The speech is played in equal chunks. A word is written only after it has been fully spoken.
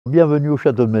Bienvenue au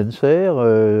château de Ménessaire,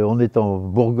 on est en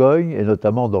Bourgogne et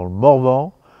notamment dans le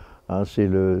Morvan, hein, c'est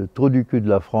le trou du cul de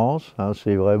la France, hein,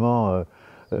 c'est vraiment,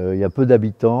 il y a peu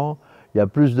d'habitants, il y a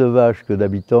plus de vaches que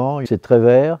d'habitants, c'est très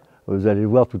vert, vous allez le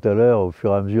voir tout à l'heure au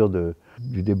fur et à mesure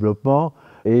du développement,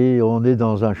 et on est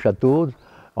dans un château.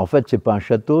 En fait c'est pas un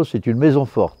château, c'est une maison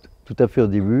forte, tout à fait au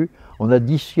début, on a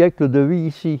 10 siècles de vie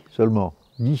ici seulement,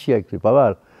 10 siècles, c'est pas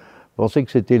mal. Pensez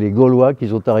que c'était les Gaulois qui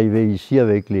sont arrivés ici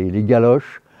avec les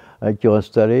galoches, hein, qui ont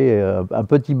installé un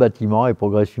petit bâtiment et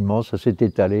progressivement ça s'est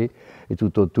étalé et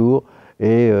tout autour.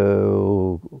 Et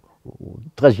au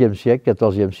XIIIe siècle,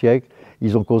 XIVe siècle,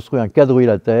 ils ont construit un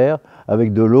quadrilatère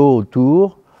avec de l'eau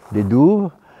autour, des douves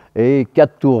et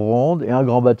 4 tours rondes et un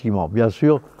grand bâtiment. Bien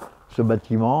sûr, ce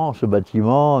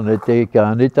bâtiment n'était qu'à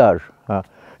un étage, hein,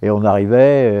 et on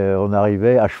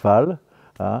arrivait à cheval,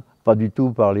 hein, pas du tout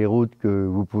par les routes que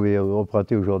vous pouvez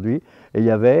emprunter aujourd'hui. Et il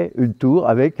y avait une tour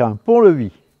avec un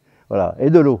pont-levis, voilà, et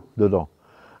de l'eau dedans.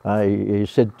 Hein, et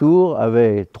cette tour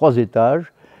avait 3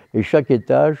 étages, et chaque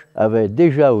étage avait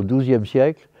déjà au XIIe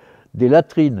siècle des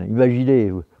latrines.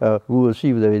 Imaginez, vous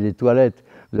aussi vous avez des toilettes,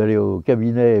 vous allez au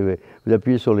cabinet, vous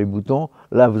appuyez sur les boutons,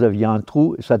 là vous aviez un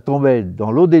trou, ça tombait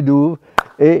dans l'eau des douves,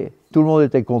 et tout le monde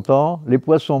était content, les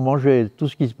poissons mangeaient tout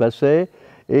ce qui se passait,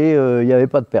 et il n'y avait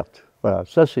pas de perte. Voilà,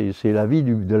 ça c'est la vie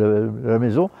de la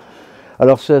maison.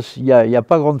 Alors il n'y a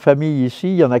pas grande famille ici,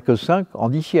 il n'y en a que 5 en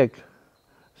 10 siècles.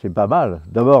 C'est pas mal.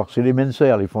 D'abord c'est les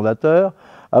Mainçon, les fondateurs.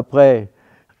 Après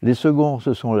les seconds,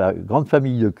 ce sont la grande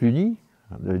famille de Cluny,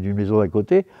 d'une maison d'à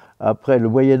côté. Après le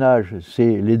Moyen-Âge,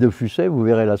 c'est les deux Fussets, vous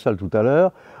verrez la salle tout à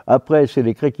l'heure. Après c'est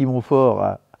les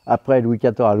𝐏𝐀𝐑𝐓𝐀𝐆𝐄𝐙, après Louis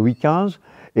XIV à Louis XV.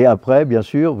 Et après, bien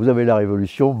sûr, vous avez la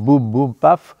Révolution, boum, boum,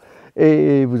 paf.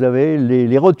 Et vous avez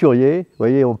les roturiers, vous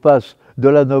voyez, on passe de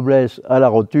la noblesse à la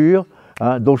roture,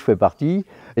 hein, dont je fais partie,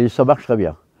 et ça marche très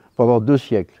bien, pendant 2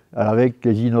 siècles, avec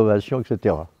les innovations,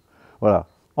 etc. Voilà.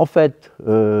 En fait,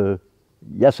 il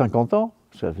y a 50 ans,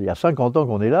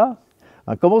 qu'on est là,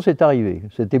 hein, comment c'est arrivé,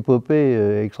 cette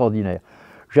épopée extraordinaire?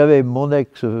 J'avais mon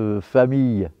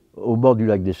ex-famille au bord du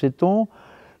lac des Cétons,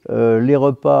 les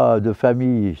repas de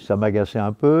famille, ça m'agaçait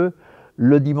un peu.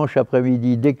 Le dimanche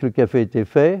après-midi, dès que le café était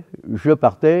fait, je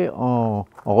partais en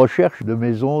recherche de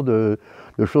maisons, de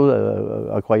choses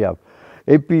incroyables.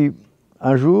 Et puis,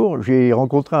 un jour, j'ai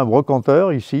rencontré un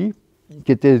brocanteur ici,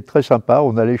 qui était très sympa,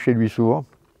 on allait chez lui souvent.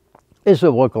 Et ce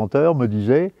brocanteur me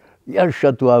disait, il y a le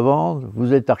château à vendre,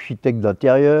 vous êtes architecte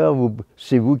d'intérieur,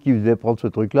 c'est vous qui devez prendre ce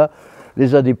truc-là.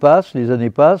 Les années passent,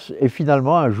 et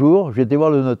finalement, un jour, j'ai été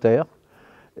voir le notaire,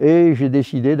 et j'ai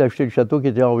décidé d'acheter le château qui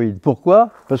était en ruine. Pourquoi?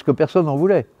 Parce que personne n'en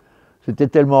voulait. C'était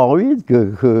tellement en ruine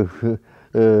que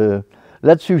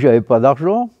là-dessus, j'avais pas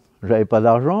d'argent.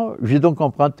 J'ai donc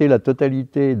emprunté la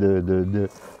totalité de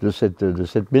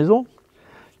cette maison.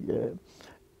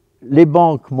 Les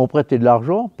banques m'ont prêté de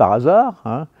l'argent, par hasard,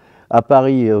 hein, à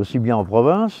Paris aussi bien en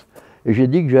province, et j'ai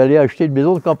dit que j'allais acheter une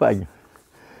maison de campagne.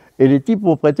 Et les types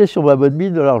m'ont prêté sur ma bonne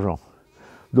mine de l'argent.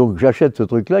 Donc j'achète ce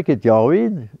truc-là qui était en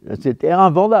ruine, c'était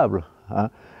invendable, hein.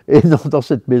 Et dans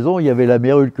cette maison, il y avait la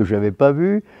mérule que je n'avais pas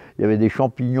vue, il y avait des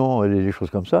champignons et des choses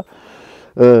comme ça.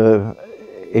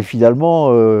 Et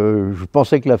finalement, je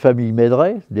pensais que la famille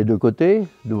m'aiderait des deux côtés,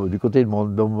 du côté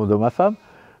de ma femme.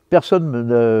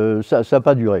 Personne, ça n'a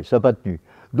pas duré, ça n'a pas tenu.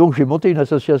 Donc j'ai monté une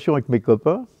association avec mes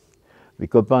copains des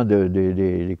copains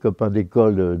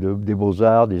d'école des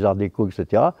Beaux-Arts, des Arts Déco,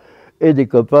 etc. Et des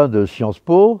copains de Sciences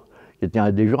Po, qui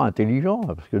étaient des gens intelligents,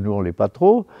 parce que nous on ne l'est pas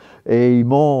trop, et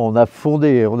on a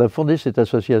fondé cette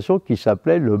association qui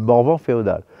s'appelait le Morvan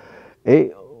féodal.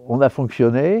 Et on a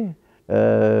fonctionné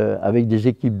avec des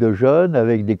équipes de jeunes,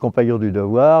 avec des compagnons du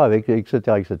devoir,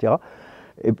 etc., etc.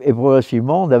 Et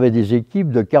progressivement, on avait des équipes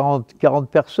de 40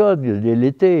 personnes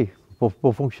l'été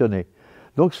pour fonctionner.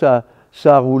 Donc ça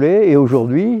a roulé, et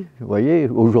aujourd'hui, vous voyez,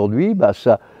 bah,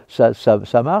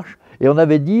 ça marche. Et on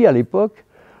avait dit à l'époque,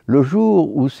 le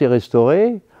jour où c'est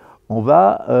restauré, on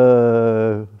va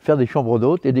faire des chambres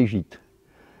d'hôtes et des gîtes.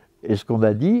 Et ce qu'on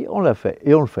a dit, on l'a fait,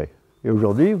 et on le fait. Et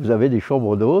aujourd'hui, vous avez des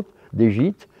chambres d'hôtes, des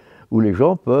gîtes, où les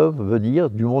gens peuvent venir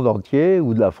du monde entier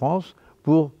ou de la France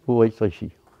pour être ici.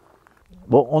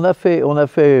 Bon, on a fait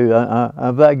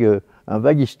un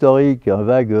vague historique, un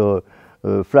vague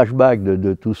flashback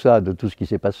de tout ça, de tout ce qui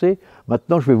s'est passé.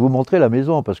 Maintenant, je vais vous montrer la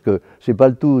maison, parce que c'est pas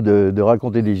le tout de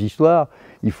raconter des histoires,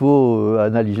 il faut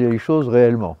analyser les choses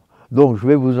réellement. Donc, je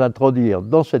vais vous introduire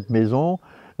dans cette maison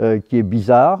qui est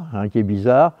bizarre,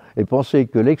 et pensez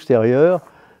que l'extérieur,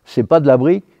 c'est pas de la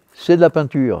brique, c'est de la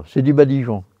peinture, c'est du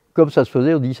badigeon, comme ça se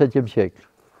faisait au XVIIe siècle.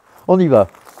 On y va.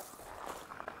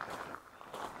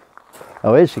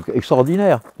 Ah oui, c'est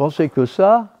extraordinaire. Pensez que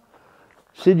ça,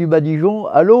 c'est du badigeon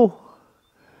à l'eau.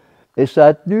 Et ça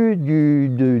a tenu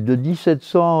de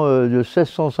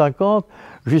 1650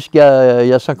 jusqu'à il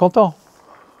y a 50 ans.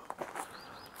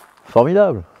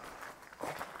 Formidable.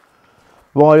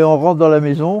 Bon, allez, on rentre dans la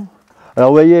maison. Alors,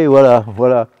 vous voyez, voilà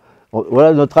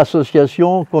notre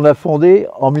association qu'on a fondée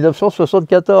en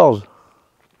 1974.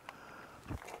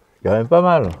 C'est quand même pas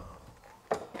mal.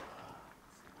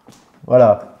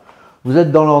 Voilà. Vous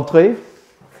êtes dans l'entrée,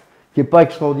 qui n'est pas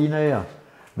extraordinaire,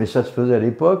 mais ça se faisait à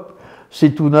l'époque.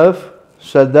 C'est tout neuf,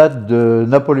 ça date de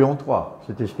Napoléon III,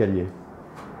 cet escalier.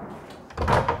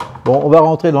 Bon, on va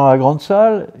rentrer dans la grande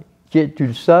salle, qui est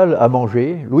une salle à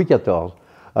manger, Louis XIV.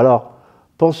 Alors,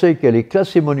 pensez qu'elle est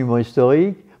classée monument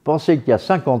historique, pensez qu'il y a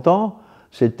 50 ans,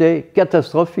 c'était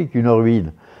catastrophique, une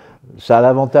ruine. Ça a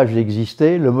l'avantage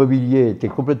d'exister, le mobilier était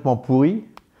complètement pourri,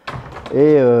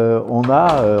 et on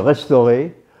a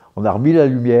restauré, on a remis la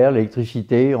lumière,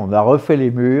 l'électricité, on a refait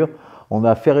les murs, on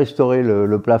a fait restaurer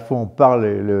le plafond par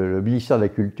le ministère de la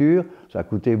Culture, ça a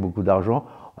coûté beaucoup d'argent,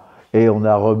 et on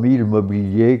a remis le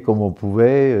mobilier comme on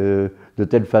pouvait, de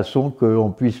telle façon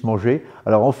qu'on puisse manger.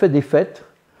 Alors on fait des fêtes,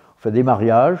 on fait des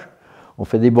mariages, on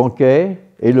fait des banquets,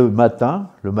 et le matin,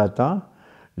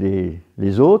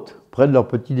 les hôtes prennent leur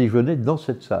petit déjeuner dans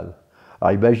cette salle.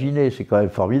 Alors imaginez, c'est quand même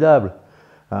formidable,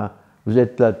 hein. Vous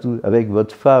êtes là avec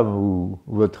votre femme ou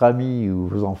votre ami ou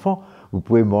vos enfants, vous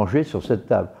pouvez manger sur cette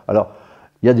table. Alors,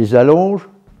 il y a des allonges,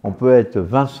 on peut être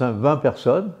 20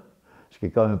 personnes, ce qui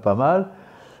est quand même pas mal,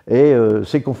 et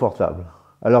c'est confortable.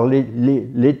 Alors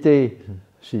l'été,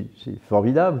 c'est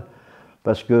formidable,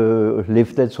 parce que les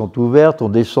fenêtres sont ouvertes, on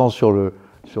descend sur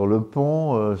le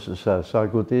pont, ça a un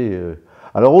côté...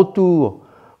 Alors autour,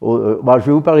 je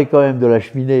vais vous parler quand même de la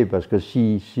cheminée, parce que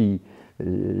si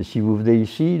vous venez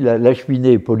ici, la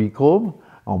cheminée est polychrome,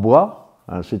 en bois,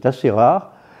 hein, c'est assez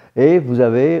rare, et vous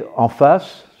avez en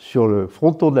face, sur le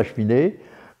fronton de la cheminée,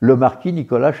 le marquis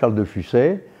Nicolas Charles de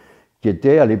Fussay, qui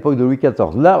était à l'époque de Louis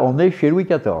XIV. Là, on est chez Louis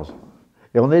XIV,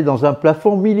 et on est dans un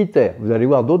plafond militaire. Vous allez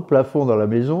voir d'autres plafonds dans la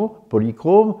maison,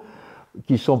 polychrome,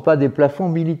 qui ne sont pas des plafonds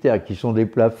militaires, qui sont des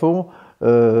plafonds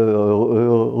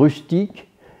rustiques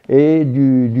et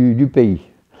du pays.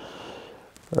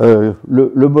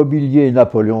 Le mobilier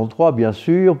Napoléon III, bien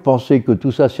sûr, pensez que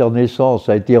tout ça, c'est Renaissance,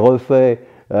 a été refait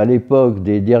à l'époque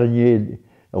des derniers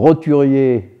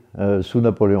roturiers sous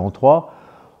Napoléon III.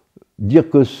 Dire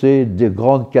que c'est de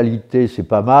grande qualité, c'est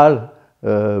pas mal,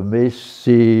 mais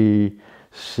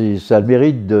ça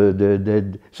mérite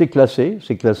d'être... C'est classé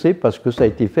parce que ça a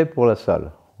été fait pour la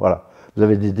salle. Voilà. Vous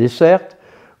avez des dessertes,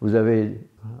 vous avez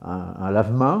un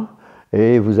lave-mains,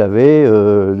 et vous avez...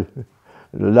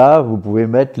 là, vous pouvez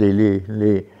mettre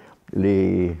les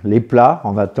plats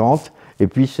en attente. Et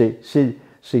puis,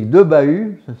 ces deux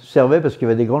bahuts servaient, parce qu'il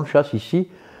y avait des grandes chasses ici,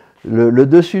 le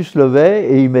dessus se levait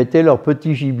et ils mettaient leur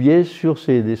petit gibier sur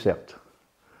ces dessertes.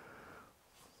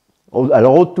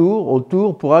 Alors autour,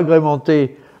 pour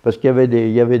agrémenter, parce qu'il y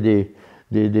avait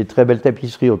des très belles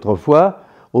tapisseries autrefois,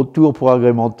 autour, pour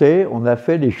agrémenter, on a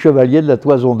fait les chevaliers de la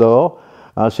Toison d'Or.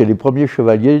 Hein, c'est les premiers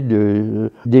chevaliers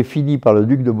définis par le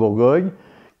duc de Bourgogne,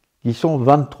 qui sont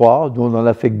 23, dont on n'en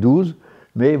a fait que 12,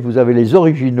 mais vous avez les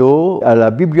originaux à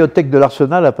la bibliothèque de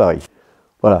l'Arsenal à Paris.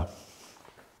 Voilà.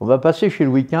 On va passer chez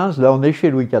Louis XV, là on est chez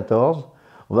Louis XIV,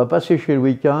 on va passer chez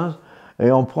Louis XV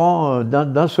et on prend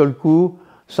d'un seul coup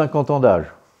 50 ans d'âge.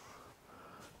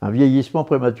 Un vieillissement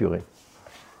prématuré.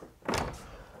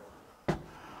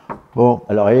 Bon,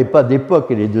 alors elle n'est pas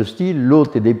d'époque, elle est de style,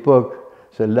 l'autre est d'époque,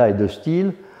 celle-là est de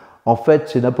style. En fait,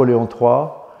 c'est Napoléon III,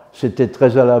 c'était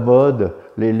très à la mode,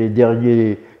 les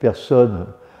dernières personnes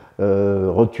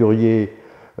roturiers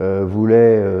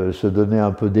voulaient se donner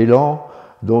un peu d'élan,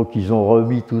 donc ils ont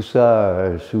remis tout ça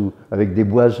avec des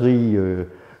boiseries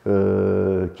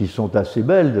qui sont assez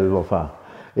belles, enfin.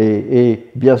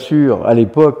 Et bien sûr, à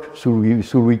l'époque, sous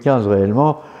Louis XV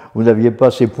réellement, vous n'aviez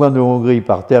pas ces points de Hongrie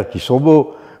par terre qui sont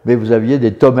beaux, mais vous aviez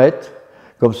des tomettes,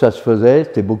 comme ça se faisait,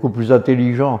 c'était beaucoup plus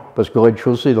intelligent, parce qu'au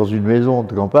rez-de-chaussée, dans une maison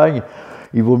de campagne,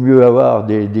 il vaut mieux avoir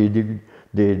des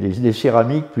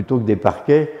céramiques plutôt que des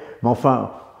parquets. Mais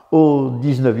enfin, au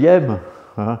 19e,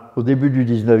 hein, au début du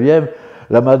 19e,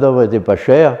 la main-d'œuvre n'était pas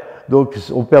chère, donc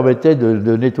on permettait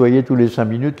de nettoyer tous les 5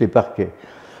 minutes les parquets.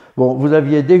 Bon, vous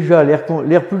aviez déjà l'air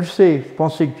pulsé,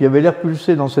 pensez qu'il y avait l'air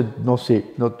pulsé dans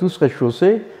tout ce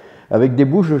rez-de-chaussée, avec des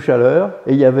bouches de chaleur,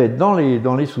 et il y avait dans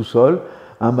les sous-sols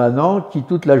un manant qui,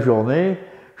 toute la journée,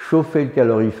 chauffait le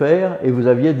calorifère, et vous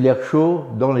aviez de l'air chaud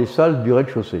dans les salles du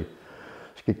rez-de-chaussée.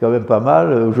 Ce qui est quand même pas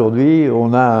mal. Aujourd'hui,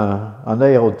 on a un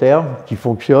aérotherme qui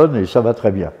fonctionne, et ça va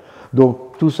très bien.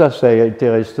 Donc, tout ça, ça a été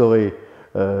restauré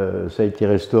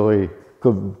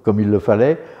comme il le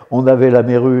fallait. On avait la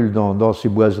mérule dans ces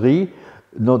boiseries,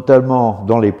 notamment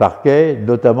dans les parquets,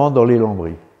 notamment dans les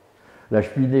lambris. La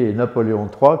cheminée Napoléon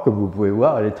III, comme vous pouvez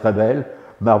voir, elle est très belle,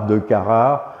 marbre de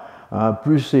Carrare. Hein,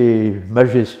 plus c'est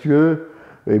majestueux,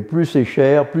 et plus c'est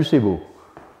cher, plus c'est beau.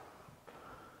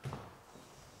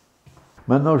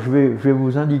 Maintenant, je vais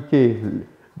vous indiquer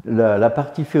la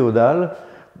partie féodale.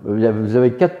 Vous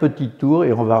avez 4 petites tours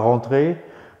et on va rentrer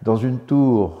dans une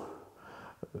tour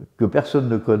que personne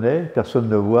ne connaît, personne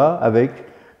ne voit, avec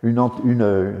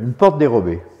une porte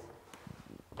dérobée.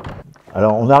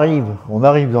 Alors on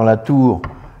arrive dans la tour,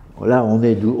 là on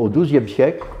est au XIIe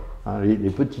siècle, hein, les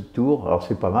petites tours, alors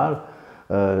c'est pas mal.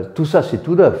 Tout ça c'est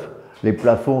tout neuf. Les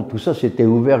plafonds, tout ça c'était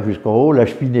ouvert jusqu'en haut, la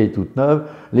cheminée est toute neuve,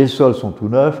 les sols sont tout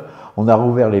neufs, on a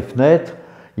rouvert les fenêtres.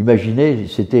 Imaginez,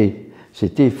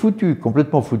 c'était foutu,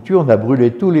 complètement foutu, on a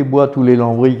brûlé tous les bois, tous les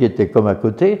lambris qui étaient comme à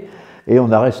côté, et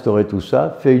on a restauré tout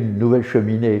ça, fait une nouvelle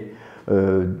cheminée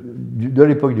de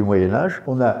l'époque du Moyen-Âge.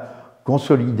 On a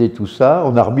consolidé tout ça,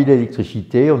 on a remis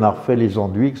l'électricité, on a refait les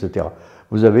enduits, etc.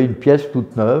 Vous avez une pièce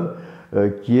toute neuve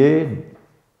qui est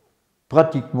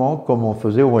pratiquement comme on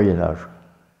faisait au Moyen-Âge,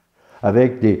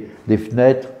 avec des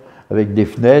fenêtres, avec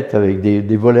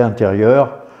des volets intérieurs.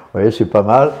 Vous voyez, c'est pas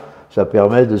mal, ça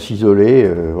permet de s'isoler,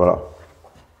 voilà.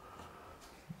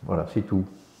 Voilà, c'est tout.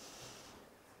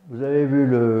 Vous avez vu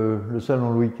le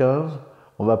salon Louis XV,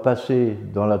 on va passer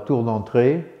dans la tour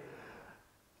d'entrée.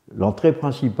 L'entrée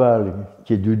principale,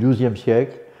 qui est du XIIe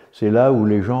siècle, c'est là où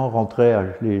les gens rentraient à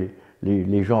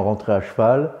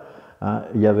cheval. Hein.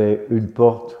 Il y avait une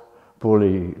porte pour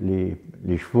les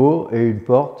chevaux et une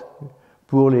porte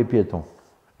pour les piétons.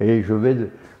 Et je vais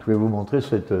vous montrer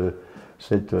cette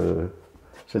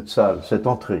salle, cette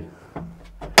entrée,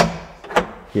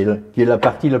 qui est la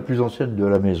partie la plus ancienne de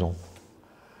la maison.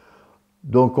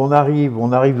 Donc on arrive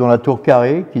dans la tour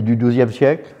carrée, qui est du XIIe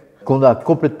siècle, qu'on a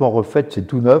complètement refaite, c'est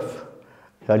tout neuf,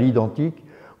 à l'identique.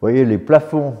 Vous voyez, les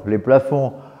plafonds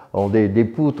ont des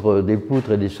poutres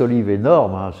et des solives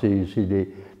énormes, hein, c'est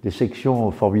des sections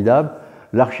formidables.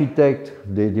 L'architecte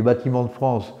des bâtiments de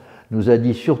France nous a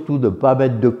dit surtout de ne pas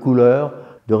mettre de couleur,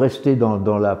 de rester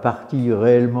dans la partie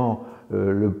réellement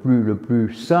le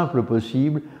plus simple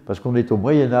possible, parce qu'on est au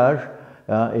Moyen-Âge,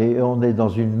 hein, et on est dans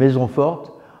une maison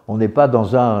forte, on n'est pas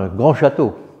dans un grand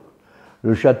château.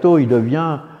 Le château, il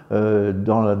devient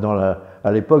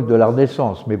à l'époque de la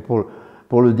Renaissance, mais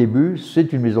pour le début,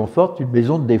 c'est une maison forte, une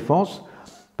maison de défense,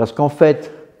 parce qu'en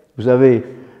fait,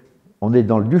 on est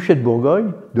dans le duché de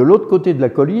Bourgogne, de l'autre côté de la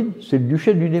colline, c'est le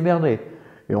duché du Nivernais.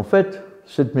 Et en fait,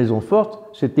 cette maison forte,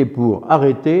 c'était pour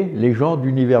arrêter les gens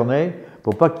du Nivernais,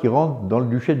 pour pas qu'ils rentrent dans le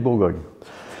duché de Bourgogne.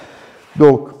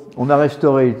 Donc, on a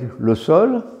restauré le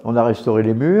sol, on a restauré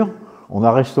les murs, on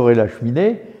a restauré la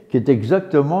cheminée, qui est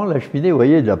exactement la cheminée, vous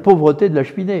voyez, de la pauvreté de la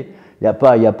cheminée. Il n'y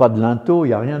a pas de linteau, il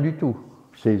n'y a rien du tout.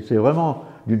 C'est vraiment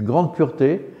d'une grande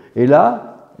pureté. Et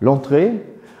là, l'entrée,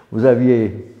 vous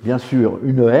aviez bien sûr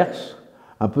une herse,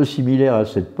 un peu similaire à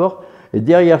cette porte, et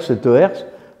derrière cette herse,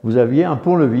 vous aviez un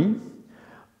pont-levis,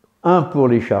 un pour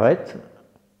les charrettes,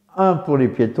 un pour les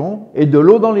piétons, et de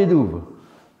l'eau dans les douves.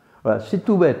 Voilà, c'est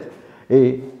tout bête.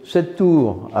 Et cette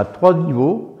tour a 3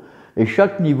 niveaux, et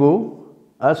chaque niveau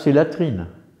a ses latrines.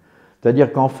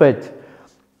 C'est-à-dire qu'en fait,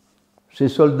 ces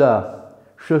soldats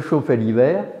se chauffaient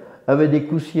l'hiver, avaient des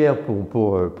coussières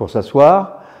pour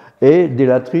s'asseoir et des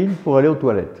latrines pour aller aux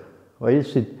toilettes. Vous voyez,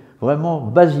 c'est vraiment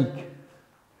basique.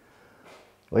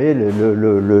 Vous voyez,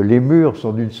 les murs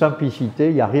sont d'une simplicité,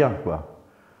 il n'y a rien, quoi.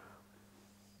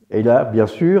 Et là, bien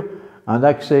sûr, un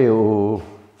accès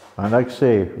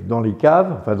dans les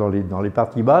caves, enfin dans les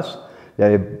parties basses. Il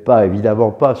n'y avait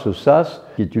évidemment pas ce sas,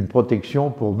 qui est une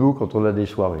protection pour nous quand on a des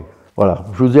soirées. Voilà,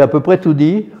 je vous ai à peu près tout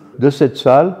dit de cette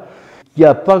salle, qui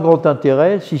n'a pas grand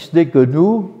intérêt, si ce n'est que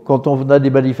nous, quand on a des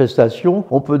manifestations,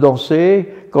 on peut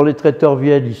danser, quand les traiteurs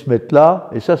viennent, ils se mettent là,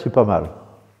 et ça, c'est pas mal.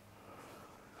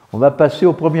 On va passer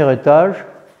au premier étage,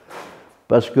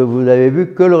 parce que vous n'avez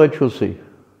vu que le rez-de-chaussée.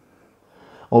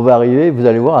 On va arriver, vous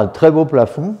allez voir un très beau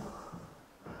plafond,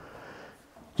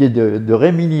 qui est de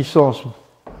réminiscence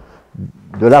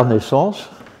de la Renaissance,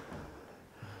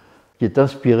 qui est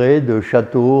inspiré de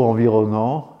châteaux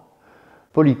environnants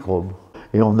polychromes.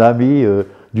 Et on a mis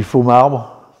du faux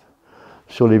marbre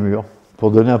sur les murs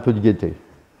pour donner un peu de gaieté.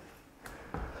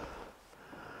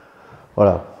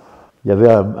 Voilà. Il y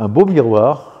avait un beau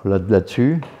miroir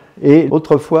là-dessus. Et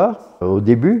autrefois, au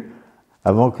début,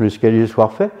 avant que l'escalier soit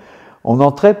refait, on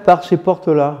entrait par ces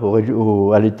portes-là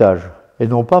à l'étage, et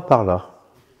non pas par là.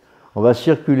 On va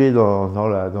circuler dans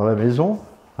la maison.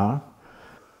 Hein.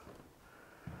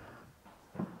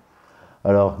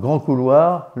 Alors, grand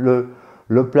couloir, le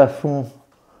Le plafond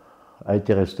a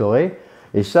été restauré.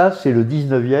 Et ça, c'est le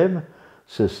 19e.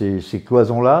 Ces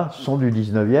cloisons-là sont du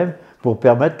 19e pour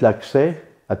permettre l'accès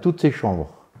à toutes ces chambres.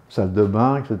 Salle de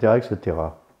bain, etc., etc.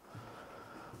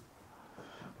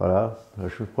 Voilà, la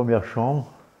première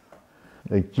chambre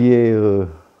qui est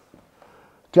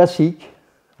classique,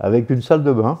 avec une salle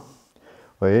de bain.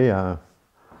 Vous voyez,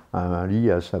 un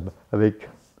lit avec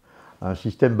un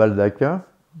système baldaquin,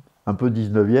 un peu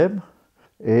 19e.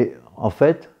 Et en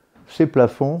fait, ces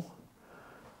plafonds,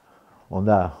 on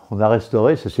a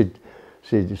restauré, ça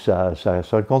a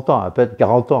 50 ans, à peine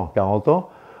 40 ans,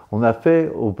 on a fait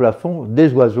au plafond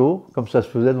des oiseaux, comme ça se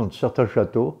faisait dans certains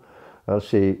châteaux.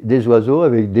 C'est des oiseaux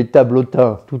avec des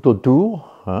tableautins tout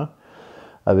autour, hein,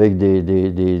 avec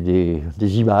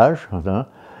des images. Hein,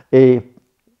 et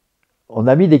on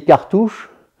a mis des cartouches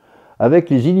avec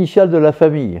les initiales de la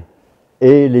famille.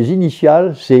 Et les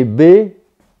initiales, c'est BMS.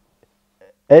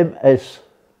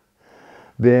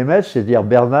 BMS, c'est-à-dire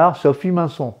Bernard, Sophie,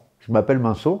 Mainçon. Je m'appelle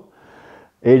Mainçon.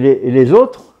 Et les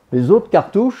autres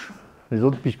cartouches,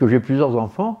 puisque j'ai plusieurs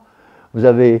enfants, vous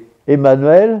avez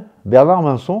Emmanuel, Bernard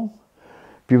Mainçon,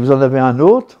 puis vous en avez un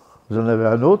autre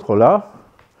là,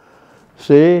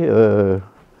 c'est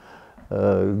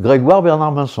Grégoire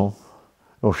Bernard Mainçon.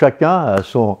 Donc chacun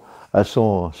a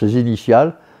ses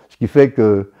initiales, ce qui fait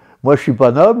que moi je ne suis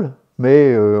pas noble,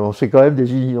 mais on s'est quand même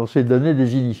donné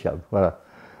des initiales. Voilà.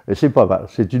 Et c'est pas mal,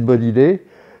 c'est une bonne idée.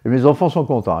 Et mes enfants sont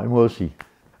contents, et moi aussi.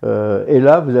 Et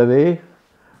là, vous avez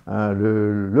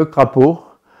le crapaud.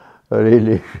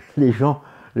 Les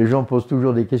gens posent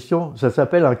toujours des questions. Ça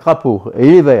s'appelle un crapaud, et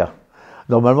il est vert.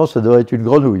 Normalement, ça devrait être une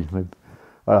grenouille.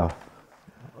 Voilà.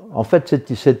 En fait,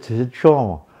 cette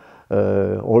chambre,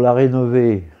 on l'a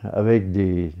rénovée avec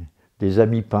des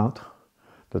amis peintres,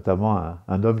 notamment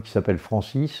un homme qui s'appelle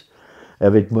Francis,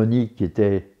 avec Monique qui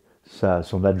était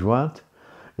son adjointe.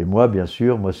 Et moi, bien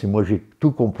sûr, j'ai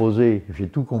tout composé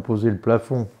le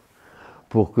plafond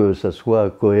pour que ça soit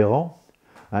cohérent,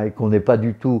 hein, et qu'on n'ait pas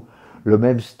du tout le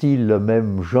même style, le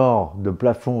même genre de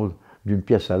plafond d'une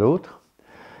pièce à l'autre.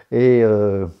 Et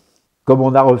comme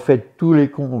on a refait tous les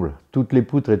combles, toutes les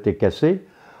poutres étaient cassées,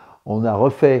 on a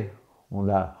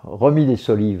remis des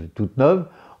solives toutes neuves,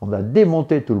 on a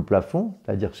démonté tout le plafond,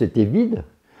 c'est-à-dire que c'était vide.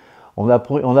 On a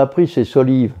pris ces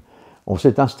solives, on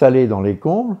s'est installé dans les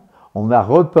combles, on a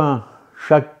repeint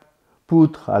chaque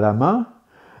poutre à la main,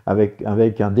 avec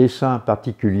un dessin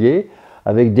particulier,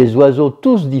 avec des oiseaux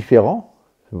tous différents,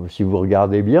 si vous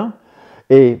regardez bien.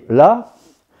 Et là,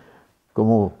 comme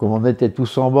on était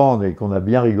tous en bande et qu'on a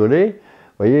bien rigolé,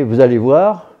 vous allez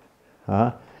voir,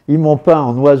 hein, ils m'ont peint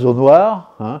en oiseau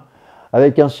noir, hein,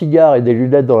 avec un cigare et des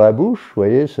lunettes dans la bouche, vous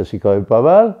voyez, ça c'est quand même pas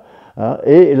mal. Hein.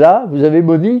 Et là, vous avez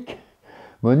Monique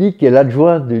qui est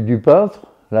l'adjointe du peintre,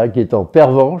 là, qui est en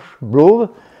pervenche, blonde,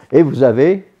 et vous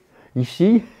avez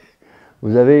ici,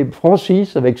 vous avez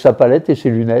Francis avec sa palette et ses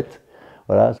lunettes.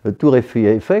 Voilà, le tour est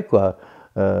fait, quoi.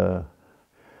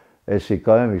 Et c'est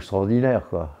quand même extraordinaire,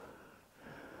 quoi.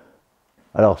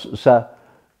 Alors, ça,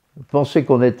 pensez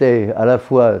qu'on était à la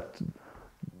fois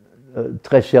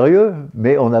très sérieux,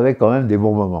 mais on avait quand même des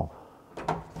bons moments.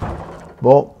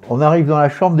 Bon, on arrive dans la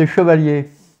chambre des chevaliers.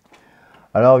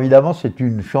 Alors, évidemment, c'est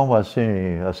une chambre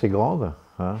assez grande,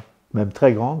 hein, même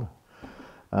très grande.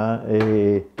 Hein,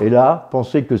 et là,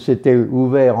 pensez que c'était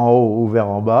ouvert en haut, ouvert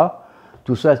en bas.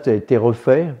 Tout ça a été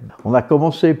refait. On a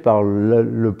commencé par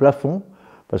le plafond,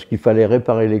 parce qu'il fallait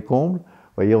réparer les combles.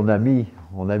 Vous voyez, on a mis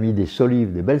des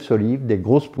solives, des belles solives, des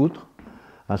grosses poutres.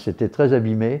 Hein, c'était très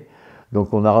abîmé.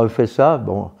 Donc on a refait ça.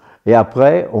 Bon. Et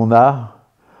après, on a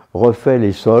refait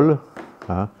les sols,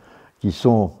 hein, qui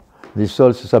sont des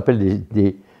sols, ça s'appelle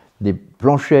des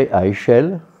planchers à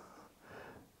échelle,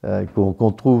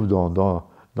 qu'on trouve dans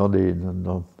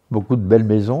beaucoup de belles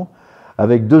maisons,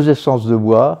 avec 2 essences de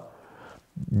bois,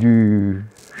 du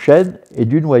chêne et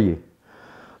du noyer.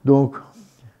 Donc,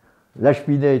 la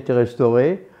cheminée a été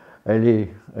restaurée, elle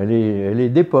est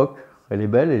d'époque, elle est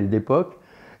belle, elle est d'époque.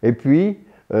 Et puis,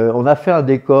 on a fait un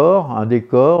décor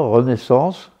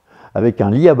Renaissance, avec un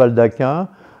lit à baldaquin,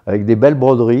 avec des belles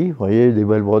broderies, vous voyez, des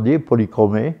belles broderies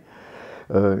polychromées,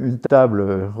 une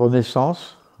table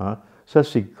Renaissance, hein. Ça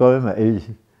c'est quand même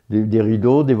des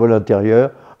rideaux, des vols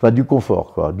intérieurs, enfin du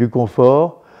confort, quoi, du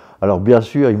confort. Alors bien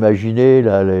sûr, imaginez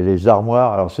les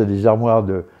armoires, alors c'est des armoires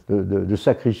de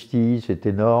sacristie, c'est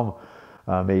énorme,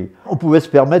 hein, mais on pouvait se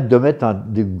permettre de mettre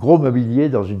des gros mobiliers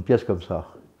dans une pièce comme ça.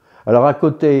 Alors à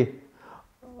côté,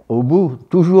 au bout,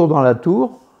 toujours dans la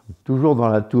tour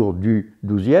du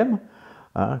 12e,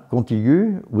 hein,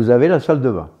 contiguë, vous avez la salle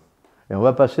de bain. Et on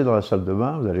va passer dans la salle de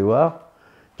bain, vous allez voir,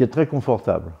 qui est très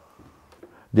confortable.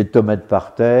 des tomates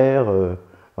par terre,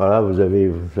 voilà, vous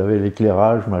avez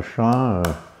l'éclairage, machin,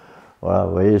 voilà,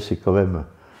 vous voyez, c'est quand même,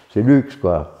 c'est luxe,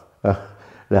 quoi.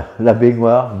 La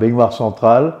baignoire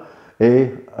centrale,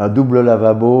 et un double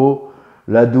lavabo,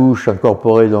 la douche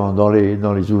incorporée dans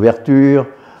les ouvertures,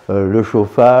 le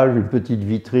chauffage, une petite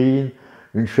vitrine,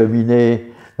 une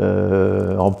cheminée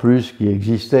en plus qui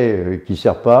existait, qui ne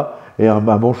sert pas, et un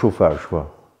bon chauffage,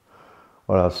 quoi.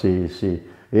 Voilà,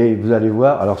 et vous allez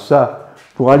voir, alors ça,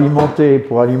 pour alimenter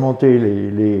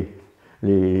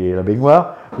la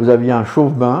baignoire, vous aviez un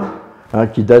chauffe-bain hein,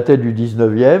 qui datait du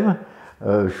 19e,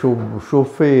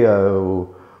 chauffé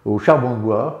au charbon de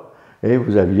bois, et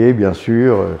vous aviez bien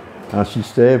sûr un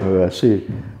système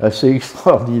assez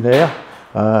extraordinaire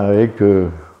hein, avec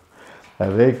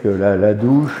la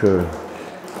douche,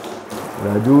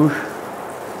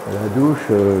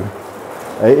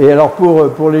 et alors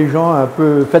pour les gens un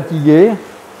peu fatigués,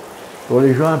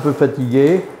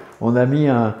 on a mis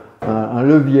un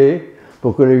levier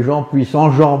pour que les gens puissent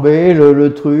enjamber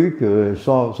le truc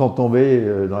sans tomber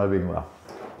dans la baignoire.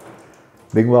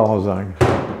 Baignoire en zinc.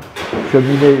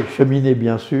 Cheminée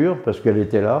bien sûr, parce qu'elle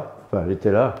était là, enfin elle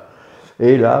était là.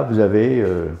 Et là, vous avez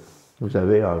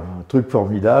un truc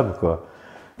formidable, quoi,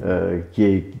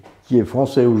 qui est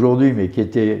français aujourd'hui, mais qui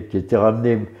était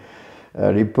ramené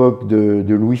à l'époque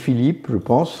de Louis-Philippe, je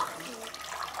pense.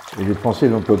 Et les Français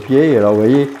l'ont copié. Et alors, vous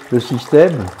voyez, le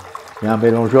système, il y a un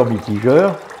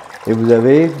mélangeur-mitigeur, et vous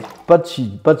avez pas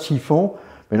de siphon,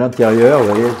 mais l'intérieur, vous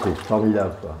voyez, c'est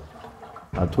formidable, quoi.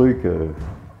 Un truc,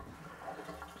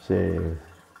 c'est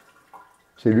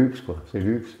luxe, quoi, c'est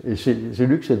luxe. Et c'est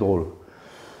luxe, c'est drôle.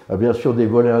 Il y a bien sûr des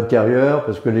volets intérieurs,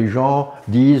 parce que les gens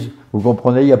disent, vous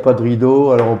comprenez, il n'y a pas de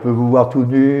rideau, alors on peut vous voir tout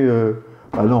nu.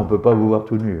 Ah non, on ne peut pas vous voir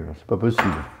tout nu, c'est pas possible.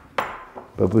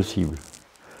 Pas possible.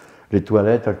 Les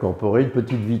toilettes incorporées, une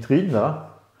petite vitrine,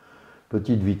 là.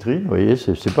 Petite vitrine, vous voyez,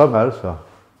 c'est pas mal, ça.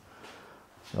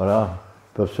 Voilà,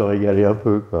 ils peuvent se régaler un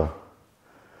peu, quoi.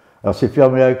 Alors c'est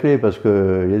fermé à clé, parce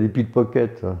qu'il y a des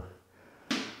pickpockets.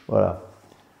 Voilà,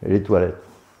 et les toilettes.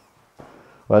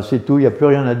 Voilà, c'est tout, il n'y a plus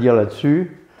rien à dire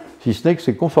là-dessus, si ce n'est que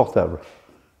c'est confortable.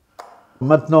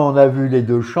 Maintenant, on a vu les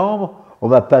deux chambres, on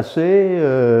va passer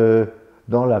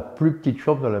dans la plus petite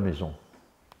chambre de la maison.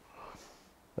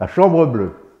 La chambre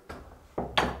bleue.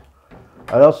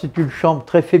 Alors, c'est une chambre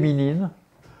très féminine,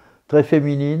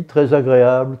 très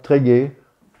agréable, très gaie,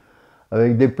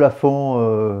 avec des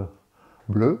plafonds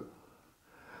bleus.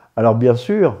 Alors, bien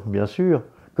sûr,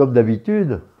 comme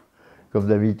d'habitude,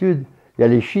 il y a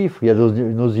les chiffres, il y a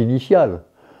nos initiales.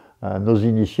 Hein, nos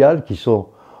initiales qui sont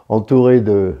entourées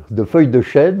de feuilles de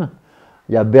chêne.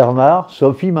 Il y a Bernard,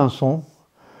 Sophie Mainçon,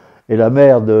 et la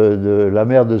mère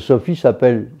de Sophie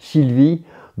s'appelle Sylvie,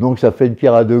 donc ça fait une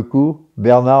pierre à deux coups.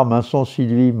 Bernard Mainçon,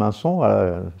 Sylvie Mainçon,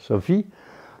 Sophie.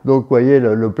 Donc vous voyez,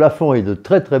 le plafond est de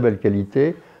très très belle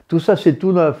qualité. Tout ça c'est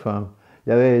tout neuf. Hein.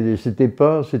 C'était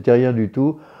peint, c'était rien du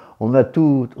tout. On a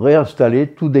tout réinstallé,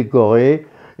 tout décoré.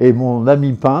 Et mon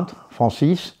ami peintre,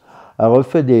 Francis, a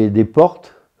refait des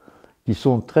portes qui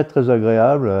sont très très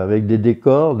agréables, avec des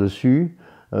décors dessus,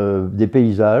 des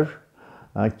paysages,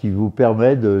 hein, qui vous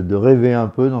permettent de rêver un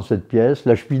peu dans cette pièce.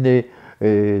 La cheminée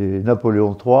est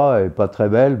Napoléon III, elle n'est pas très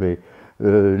belle, mais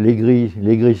les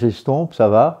gris s'estompent, ça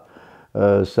va.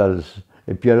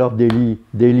 Et puis alors des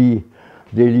lits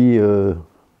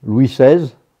Louis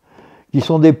XVI, qui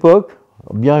sont d'époque,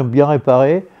 bien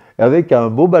réparés, avec un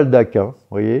beau baldaquin, vous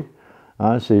voyez.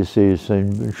 Hein, c'est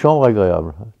une chambre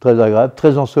agréable,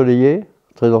 très ensoleillée,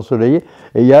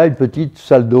 et il y a une petite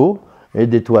salle d'eau et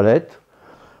des toilettes.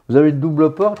 Vous avez une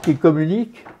double porte qui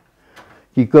communique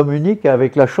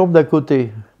avec la chambre d'à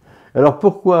côté. Alors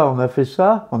pourquoi on a fait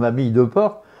ça? On a mis deux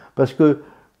portes, parce que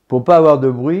pour ne pas avoir de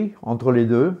bruit entre les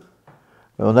deux,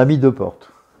 on a mis deux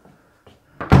portes.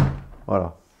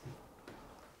 Voilà.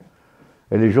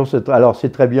 Et les gens, alors c'est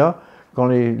très bien,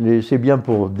 c'est bien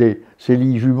pour ces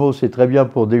lits jumeaux, c'est très bien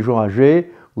pour des gens âgés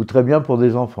ou très bien pour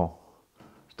des enfants.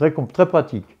 C'est très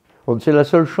pratique. C'est la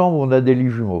seule chambre où on a des lits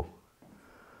jumeaux.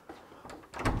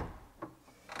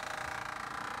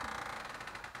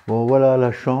 Bon, voilà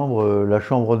la chambre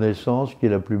Renaissance, qui est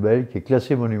la plus belle, qui est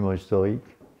classée monument historique.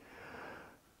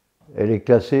 Elle est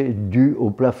classée due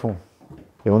au plafond.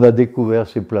 Et on a découvert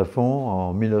ces plafonds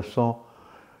en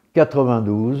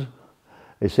 1992,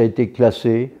 et ça a été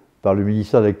classé par le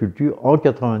ministère de la Culture en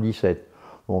 1997.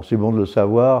 Bon, c'est bon de le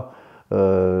savoir,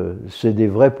 c'est des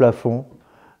vrais plafonds,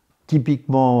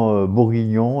 typiquement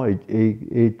bourguignons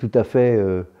et tout à fait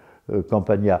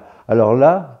campagnards. Alors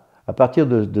là, à partir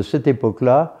de cette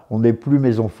époque-là, on n'est plus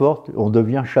maison forte, on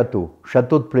devient château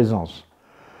de plaisance.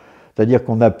 C'est-à-dire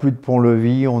qu'on n'a plus de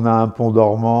pont-levis, on a un pont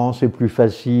dormant, c'est plus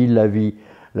facile,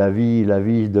 la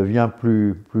vie devient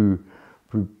plus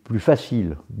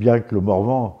facile, bien que le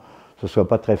Morvan, ce ne soit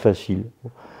pas très facile.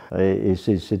 Et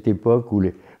c'est cette époque où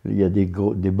il y a des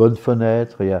bonnes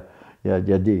fenêtres, il y a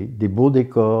des beaux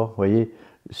décors, vous voyez,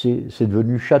 c'est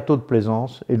devenu château de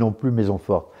plaisance et non plus maison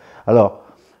forte. Alors,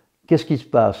 qu'est-ce qui se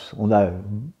passe? On a eu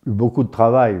beaucoup de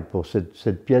travail pour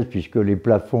cette pièce, puisque les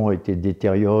plafonds étaient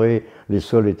détériorés, les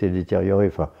sols étaient détériorés,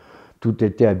 enfin, tout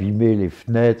était abîmé, les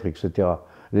fenêtres, etc.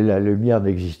 La lumière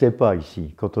n'existait pas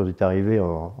ici, quand on est arrivé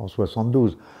en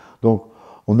 72. Donc,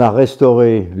 on a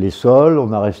restauré les sols,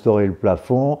 on a restauré le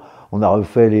plafond, on a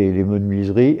refait les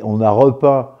menuiseries, on a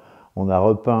repeint,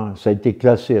 ça a été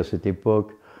classé à cette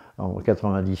époque, en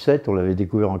 97, on l'avait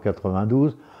découvert en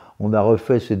 92, on a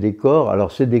refait ces décors.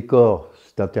 Alors ces décors,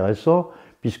 c'est intéressant,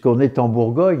 puisqu'on est en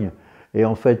Bourgogne, et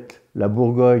en fait, la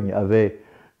Bourgogne avait,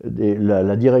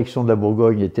 la direction de la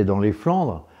Bourgogne était dans les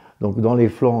Flandres, donc dans les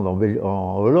Flandres,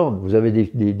 en Hollande, vous avez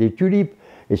des tulipes,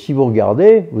 et si vous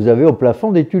regardez, vous avez au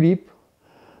plafond des tulipes.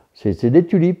 C'est des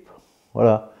tulipes,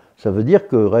 voilà. Ça veut dire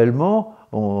que réellement,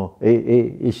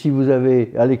 et si vous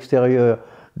avez à l'extérieur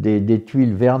des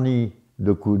tuiles vernies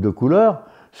de couleur,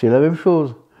 c'est la même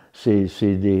chose.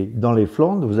 Dans les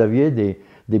Flandres, vous aviez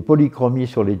des polychromies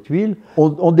sur les tuiles.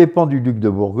 On dépend du duc de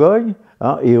Bourgogne,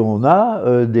 hein, et on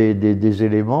a des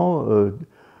éléments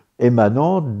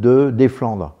émanant des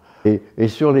Flandres. Et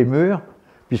sur les murs,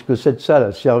 puisque cette salle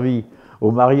a servi au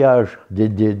mariage des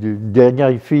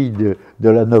dernières filles de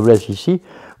la noblesse ici,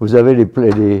 vous avez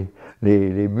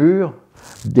les murs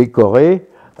décorés,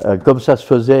 comme ça se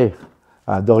faisait,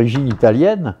 d'origine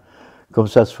italienne, comme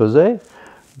ça se faisait,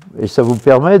 et ça vous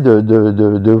permet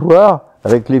de voir,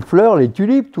 avec les fleurs, les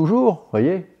tulipes toujours, vous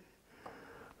voyez.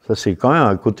 Ça c'est quand même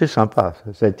un côté sympa,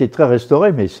 ça a été très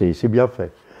restauré, mais c'est bien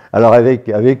fait. Alors avec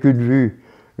une vue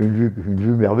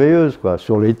merveilleuse, quoi,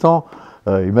 sur l'étang,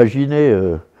 imaginez,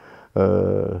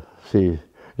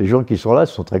 les gens qui sont là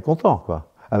sont très contents, quoi,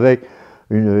 avec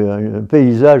un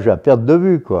paysage à perte de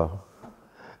vue, quoi.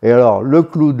 Et alors, le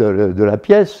clou de la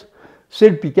pièce, c'est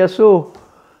le Picasso.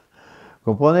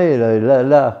 Vous comprenez,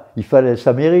 là,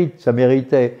 ça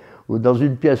méritait, dans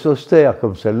une pièce austère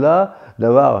comme celle-là,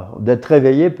 d'être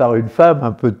réveillé par une femme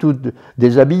un peu toute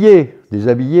déshabillée.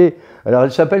 Alors,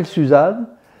 elle s'appelle Suzanne,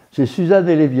 c'est Suzanne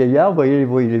et les vieillards, vous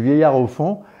voyez les vieillards au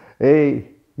fond,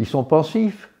 et ils sont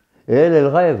pensifs, et elle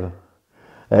rêve.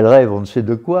 Elle rêve, on ne sait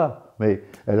de quoi, mais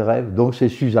elle rêve, donc c'est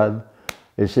Suzanne.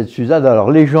 Et cette Suzanne,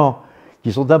 alors les gens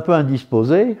qui sont un peu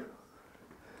indisposés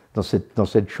dans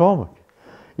cette chambre,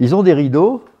 ils ont des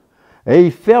rideaux, et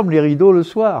ils ferment les rideaux le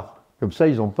soir. Comme ça,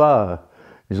 ils n'ont pas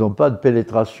de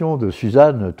pénétration de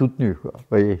Suzanne toute nue, quoi,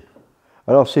 voyez.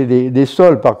 Alors c'est des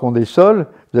sols, par contre des sols,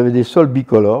 vous avez des sols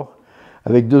bicolores,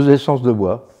 avec 2 essences de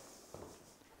bois.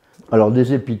 Alors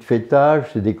des épis de fêtage,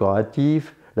 c'est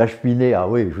décoratif. La cheminée, ah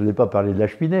oui, je ne vous ai pas parlé de la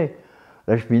cheminée.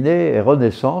 La cheminée est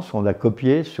Renaissance, on l'a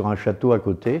copiée sur un château à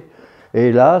côté.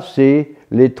 Et là, c'est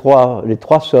les trois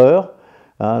sœurs,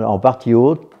 hein, en partie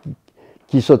haute,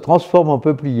 qui se transforment en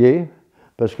peupliers,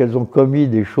 parce qu'elles ont commis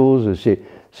des choses, c'est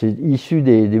issu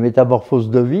des métamorphoses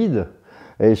d'Ovide,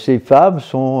 et ces femmes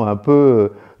sont un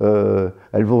peu,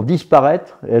 elles vont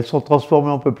disparaître, et elles sont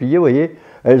transformées en peupliers, vous voyez,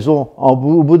 elles ont au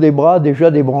bout des bras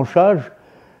déjà des branchages,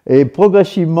 et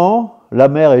progressivement, la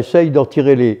mère essaye de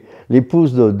retirer les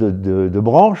pousses de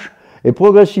branches, et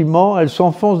progressivement, elles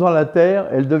s'enfoncent dans la terre,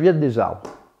 elles deviennent des arbres.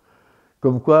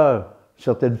 Comme quoi,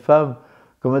 certaines femmes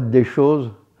commettent des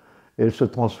choses, et elles se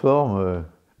transforment.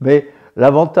 Mais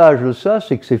l'avantage de ça,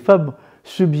 c'est que ces femmes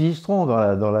subsisteront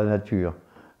dans la nature.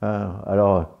 Hein.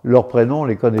 Alors, leurs prénoms, on ne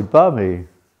les connaît pas, mais...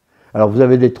 Alors, vous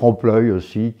avez des trompe-l'œil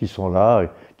aussi, qui sont là,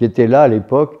 qui étaient là à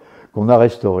l'époque, qu'on a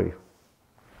restaurés.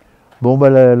 Bon, ben,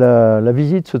 la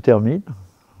visite se termine.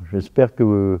 J'espère que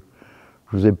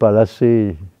je ne vous ai pas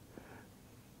lassé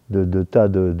de tas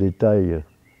de détails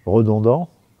redondants.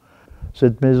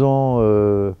 Cette maison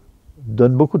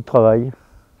donne beaucoup de travail.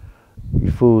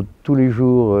 Il faut tous les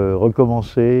jours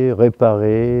recommencer,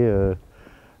 réparer,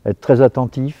 être très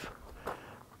attentif.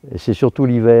 Et c'est surtout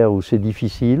l'hiver où c'est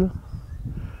difficile.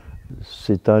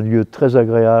 C'est un lieu très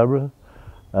agréable,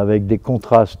 avec des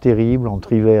contrastes terribles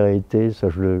entre hiver et été, ça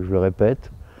je le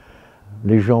répète.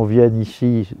 Les gens viennent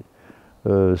ici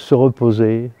se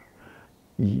reposer,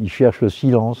 ils cherchent le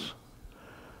silence.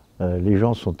 Les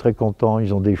gens sont très contents,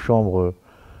 ils ont des chambres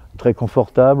très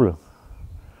confortables,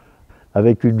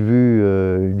 avec une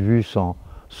vue sans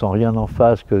rien en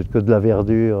face que de la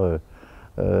verdure,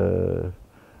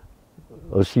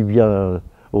 aussi bien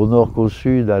au nord qu'au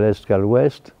sud, à l'est qu'à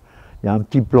l'ouest. Il y a un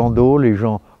petit plan d'eau, les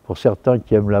gens Pour certains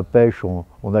qui aiment la pêche,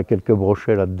 on a quelques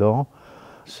brochets là-dedans.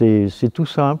 C'est tout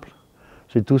simple.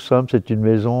 C'est tout simple, c'est une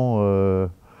maison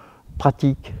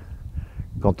pratique.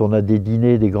 Quand on a des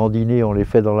dîners, des grands dîners, on les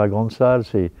fait dans la grande salle,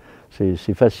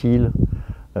 c'est facile.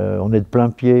 On est de plein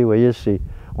pied, vous voyez,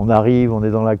 on arrive, on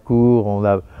est dans la cour, on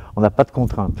n'a pas de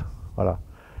contraintes. Voilà.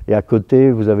 Et à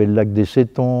côté, vous avez le lac des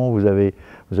𝐀𝐁𝐎𝐿,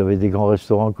 vous avez des grands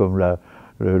restaurants comme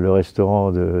le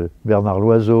restaurant de Bernard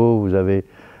Mainçon, vous avez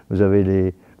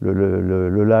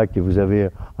le lac et vous avez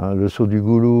le saut du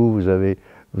Goulou, vous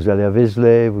allez à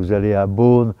Vézelay, vous allez à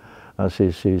Beaune. Hein,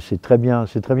 c'est très bien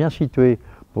situé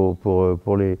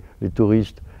pour les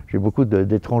touristes. J'ai beaucoup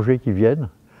d'étrangers qui viennent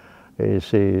et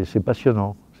c'est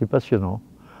passionnant, c'est passionnant.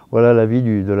 Voilà la vie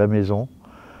de la maison.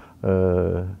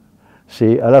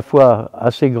 C'est à la fois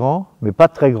assez grand, mais pas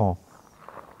très grand.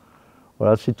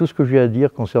 Voilà, c'est tout ce que j'ai à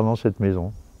dire concernant cette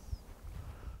maison.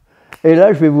 Et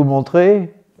là, je vais vous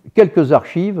montrer quelques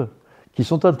archives qui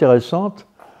sont intéressantes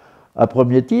à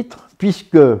premier titre,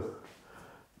 puisque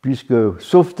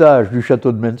sauvetage du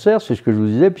château de Ménessaire, c'est ce que je vous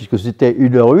disais, puisque c'était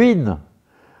une ruine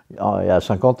il y a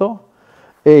 50 ans.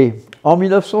 Et en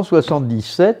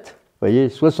 1977, vous voyez,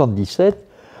 77,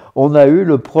 on a eu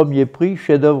le premier prix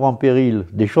chef-d'œuvre en péril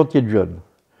des chantiers de jeunes.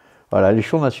 Voilà,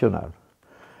 l'échelon national.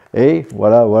 Et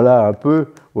voilà un peu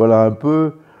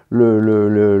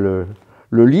le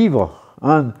livre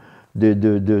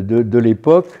de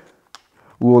l'époque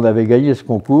où on avait gagné ce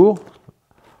concours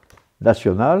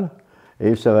national.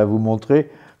 Et ça va vous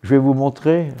montrer, je vais vous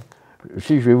montrer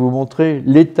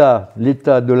l'état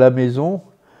de la maison,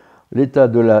 l'état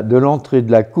de l'entrée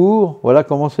de la cour, voilà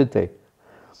comment c'était.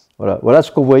 Voilà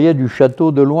ce qu'on voyait du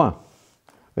château de loin.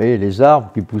 Vous voyez, les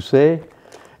arbres qui poussaient,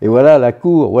 et voilà la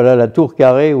cour, voilà la tour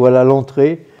carrée, voilà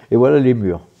l'entrée, et voilà les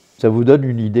murs. Ça vous donne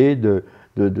une idée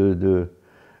vous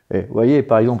voyez,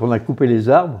 par exemple, on a coupé les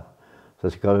arbres, ça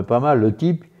c'est quand même pas mal. Le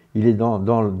type, il est dans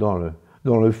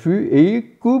le fût et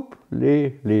il coupe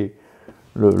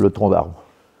le tronc d'arbre.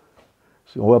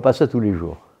 On ne voit pas ça tous les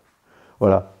jours.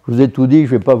 Voilà, je vous ai tout dit,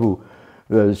 je ne vais pas vous...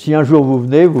 si un jour vous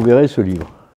venez, vous verrez ce livre.